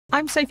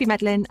I'm Sophie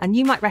Medlin, and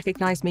you might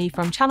recognise me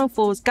from Channel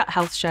 4's gut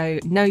health show,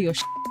 Know Your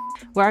Sh*,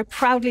 where I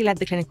proudly led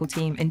the clinical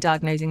team in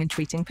diagnosing and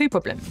treating poo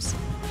problems.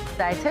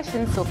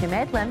 Dietitian Sophie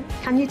Medlin.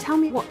 Can you tell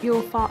me what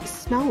your farts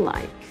smell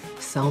like?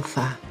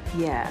 Sulphur.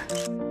 Yeah.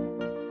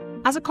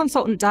 As a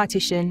consultant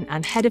dietitian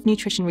and head of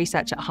nutrition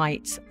research at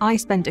Heights, I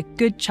spend a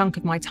good chunk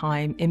of my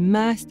time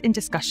immersed in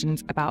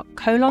discussions about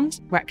colons,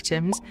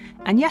 rectums,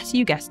 and yes,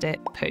 you guessed it,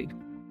 poo.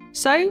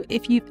 So,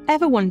 if you've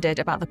ever wondered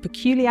about the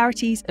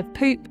peculiarities of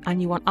poop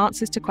and you want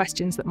answers to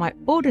questions that might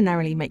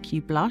ordinarily make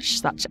you blush,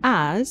 such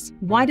as,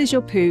 why does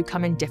your poo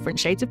come in different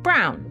shades of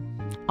brown?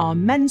 Are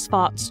men's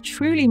farts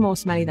truly more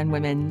smelly than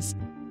women's?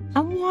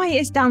 And why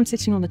is Dan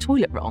sitting on the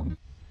toilet wrong?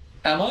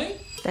 Am I?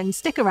 Then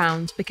stick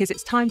around, because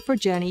it's time for a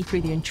journey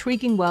through the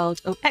intriguing world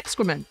of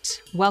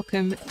excrement.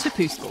 Welcome to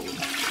Poo School.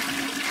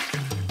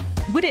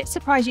 Would it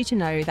surprise you to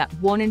know that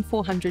 1 in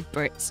 400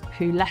 Brits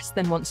poo less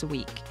than once a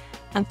week,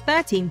 and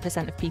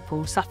 13% of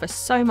people suffer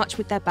so much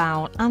with their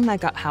bowel and their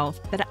gut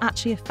health that it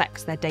actually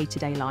affects their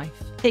day-to-day life?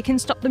 It can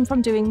stop them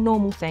from doing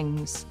normal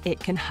things, it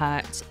can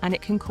hurt, and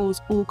it can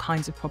cause all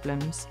kinds of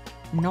problems.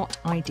 Not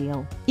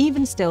ideal.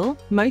 Even still,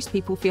 most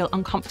people feel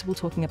uncomfortable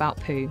talking about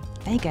poo.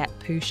 They get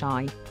poo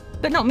shy.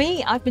 But not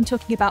me, I've been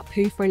talking about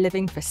poo for a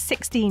living for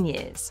 16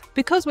 years.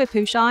 Because we're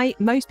poo shy,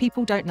 most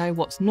people don't know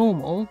what's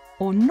normal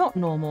or not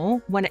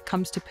normal when it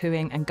comes to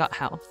pooing and gut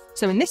health.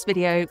 So in this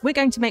video, we're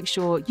going to make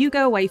sure you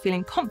go away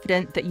feeling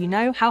confident that you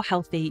know how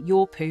healthy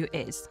your poo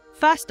is.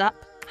 First up,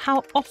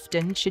 how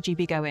often should you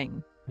be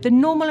going? The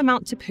normal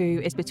amount to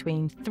poo is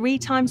between 3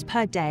 times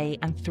per day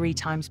and 3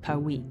 times per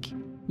week.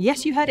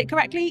 Yes, you heard it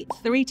correctly,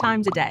 3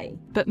 times a day.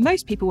 But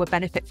most people would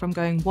benefit from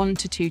going 1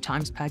 to 2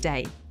 times per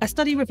day. A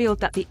study revealed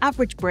that the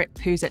average Brit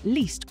poos at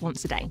least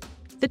once a day.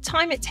 The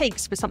time it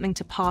takes for something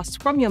to pass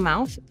from your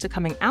mouth to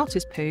coming out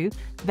as poo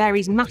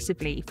varies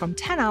massively, from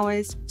 10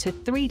 hours to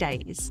 3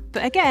 days.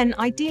 But again,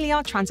 ideally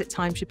our transit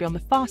time should be on the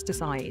faster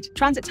side.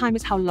 Transit time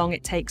is how long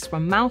it takes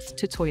from mouth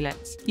to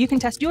toilet. You can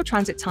test your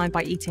transit time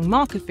by eating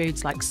marker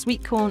foods like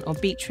sweet corn or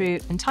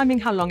beetroot and timing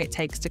how long it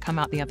takes to come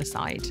out the other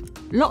side.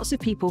 Lots of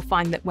people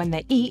find that when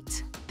they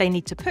eat, they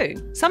need to poo.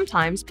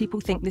 Sometimes people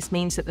think this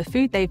means that the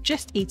food they've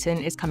just eaten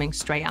is coming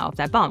straight out of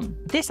their bum.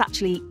 This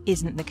actually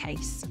isn't the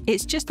case.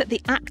 It's just that the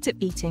act of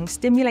eating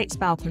stimulates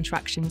bowel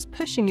contractions,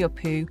 pushing your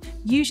poo,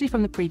 usually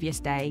from the previous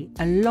day,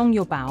 along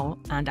your bowel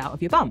and out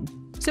of your bum.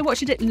 So what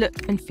should it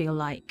look and feel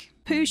like?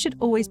 Poo should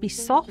always be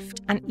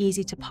soft and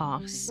easy to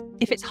pass.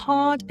 If it's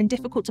hard and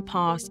difficult to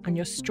pass and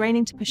you're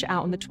straining to push it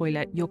out on the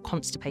toilet, you're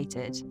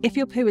constipated. If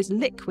your poo is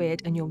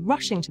liquid and you're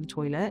rushing to the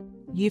toilet,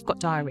 you've got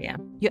diarrhea.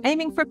 You're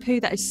aiming for a poo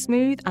that is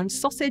smooth and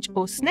sausage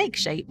or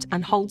snake-shaped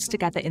and holds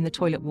together in the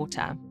toilet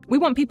water. We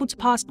want people to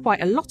pass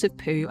quite a lot of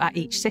poo at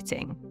each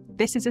sitting.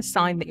 This is a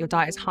sign that your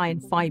diet is high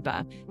in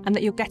fibre and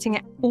that you're getting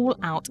it all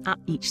out at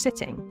each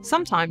sitting.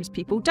 Sometimes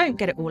people don't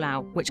get it all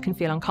out, which can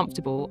feel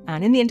uncomfortable,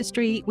 and in the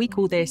industry, we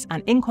call this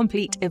an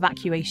incomplete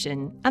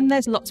evacuation, and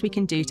there's lots we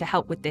can do to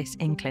help with this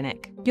in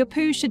clinic. Your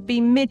poo should be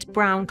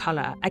mid-brown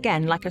colour,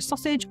 again, like a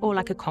sausage or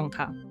like a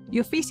conker.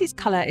 Your faeces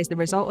colour is the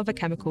result of a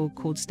chemical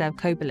called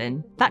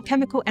stercobilin. That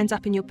chemical ends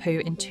up in your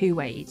poo in 2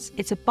 ways.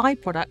 It's a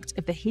byproduct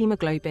of the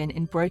haemoglobin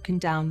in broken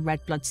down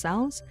red blood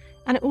cells,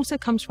 and it also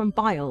comes from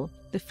bile,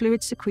 the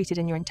fluid secreted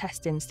in your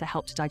intestines to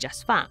help to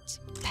digest fat.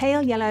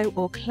 Pale yellow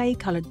or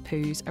clay-coloured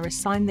poos are a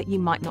sign that you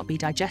might not be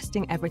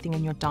digesting everything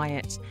in your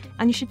diet,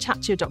 and you should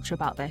chat to your doctor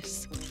about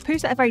this.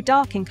 Poos that are very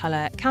dark in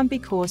colour can be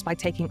caused by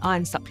taking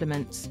iron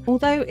supplements.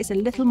 Although it's a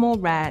little more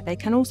rare, they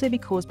can also be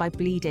caused by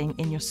bleeding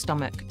in your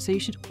stomach, so you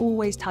should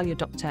always tell your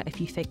doctor if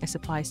you think this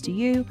applies to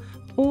you,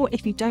 or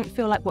if you don't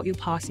feel like what you're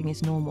passing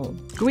is normal.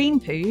 Green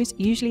poos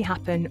usually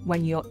happen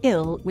when you're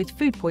ill with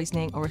food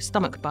poisoning or a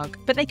stomach bug,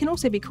 but they can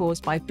also be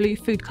caused by blue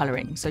food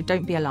colouring, so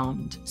don't be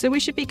alarmed. So we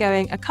should be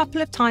going a couple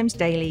of times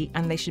daily,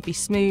 and they should be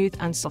smooth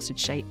and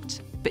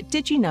sausage-shaped. But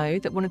did you know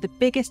that one of the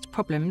biggest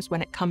problems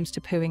when it comes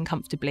to pooing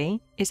comfortably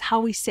is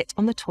how we sit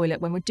on the toilet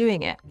when we're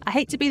doing it? I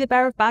hate to be the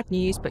bearer of bad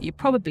news, but you're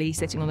probably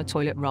sitting on the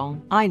toilet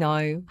wrong. I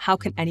know, how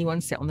can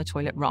anyone sit on the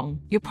toilet wrong?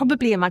 You're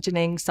probably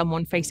imagining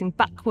someone facing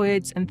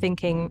backwards and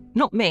thinking,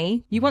 not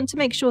me. You want to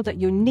make sure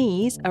that your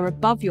knees are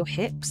above your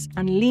hips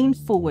and lean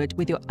forward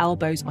with your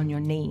elbows on your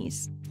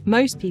knees.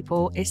 Most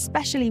people,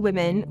 especially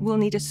women, will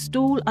need a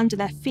stool under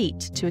their feet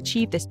to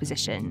achieve this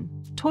position.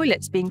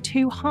 Toilets being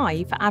too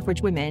high for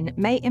average women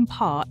may in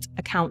part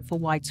account for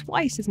why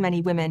twice as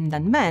many women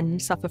than men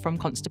suffer from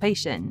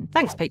constipation.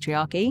 Thanks,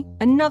 patriarchy.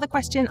 Another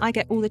question I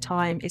get all the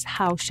time is,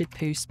 how should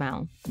poo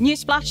smell?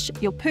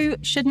 Newsflash, your poo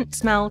shouldn't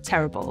smell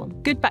terrible.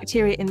 Good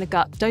bacteria in the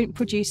gut don't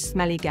produce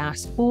smelly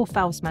gas or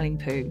foul-smelling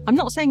poo. I'm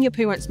not saying your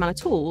poo won't smell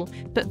at all,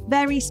 but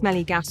very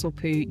smelly gas or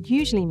poo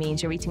usually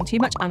means you're eating too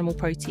much animal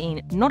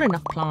protein, not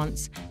enough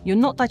plants, you're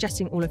not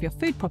digesting all of your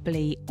food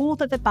properly, or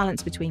that the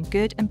balance between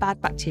good and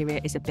bad bacteria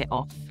is a bit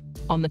off.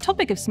 On the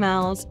topic of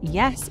smells,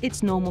 yes,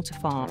 it's normal to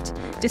fart.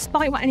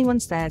 Despite what anyone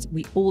says,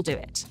 we all do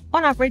it.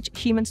 On average,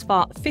 humans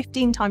fart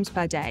 15 times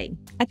per day.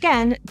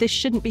 Again, this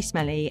shouldn't be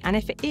smelly, and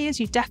if it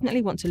is, you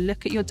definitely want to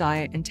look at your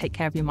diet and take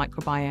care of your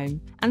microbiome.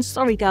 And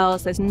sorry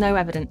girls, there's no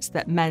evidence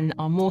that men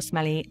are more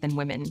smelly than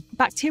women.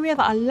 Bacteria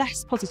that are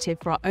less positive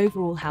for our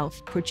overall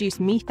health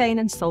produce methane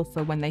and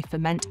sulfur when they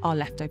ferment our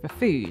leftover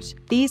food.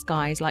 These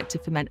guys like to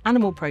ferment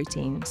animal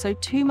protein, so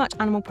too much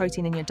animal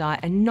protein in your diet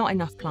and not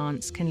enough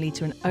plants can lead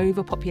to an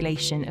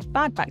overpopulation of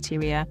bad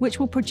bacteria, which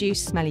will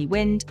produce smelly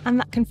wind, and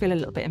that can feel a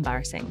little bit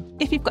embarrassing.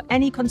 If you've got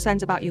any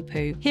concerns about your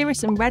poo, here are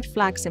some red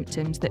flag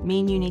symptoms that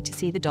mean you need to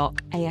see the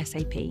doc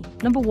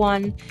ASAP. Number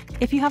 1,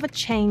 if you have a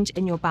change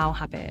in your bowel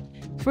habit.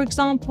 For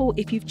example,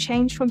 if you've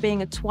changed from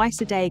being a twice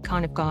a day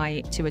kind of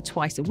guy to a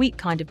twice a week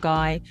kind of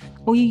guy,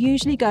 or you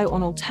usually go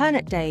on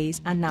alternate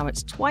days and now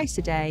it's twice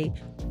a day,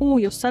 or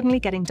you're suddenly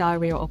getting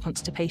diarrhea or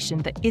constipation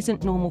that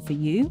isn't normal for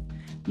you,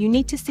 you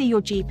need to see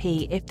your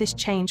GP if this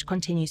change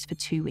continues for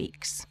 2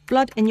 weeks.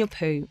 Blood in your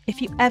poo.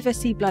 If you ever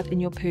see blood in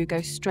your poo,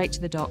 go straight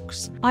to the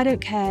docs. I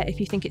don't care if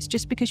you think it's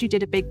just because you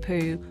did a big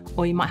poo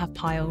or you might have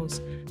piles.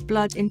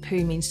 Blood in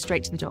poo means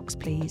straight to the docs,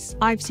 please.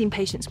 I've seen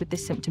patients with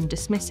this symptom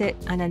dismiss it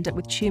and end up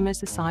with tumours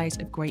the size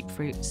of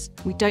grapefruits.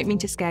 We don't mean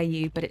to scare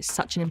you, but it's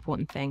such an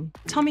important thing.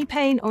 Tummy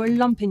pain or a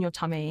lump in your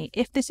tummy.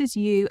 If this is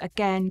you,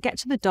 again, get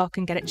to the doc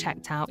and get it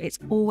checked out. It's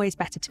always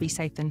better to be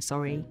safe than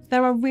sorry.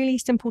 There are really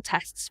simple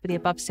tests for the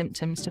above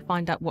symptoms to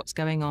find out what's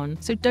going on,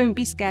 so don't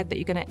be scared that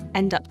you're going to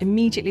end up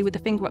immediately with a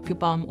finger up your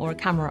bum or a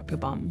camera up your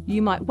bum.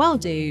 You might well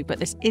do, but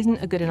this isn't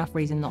a good enough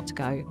reason not to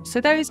go. So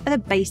those are the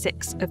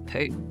basics of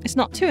poo. It's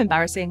not too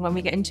embarrassing when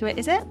we get into it,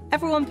 is it?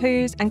 Everyone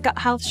poos, and gut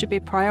health should be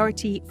a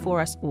priority for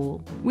us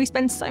all. We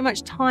spend so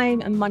much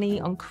time and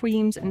money on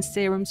creams and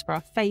serums for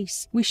our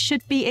face. We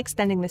should be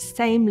extending the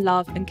same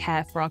love and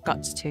care for our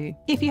guts too.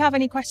 If you have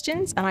any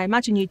questions, and I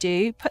imagine you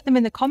do, put them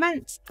in the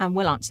comments and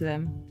we'll answer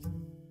them.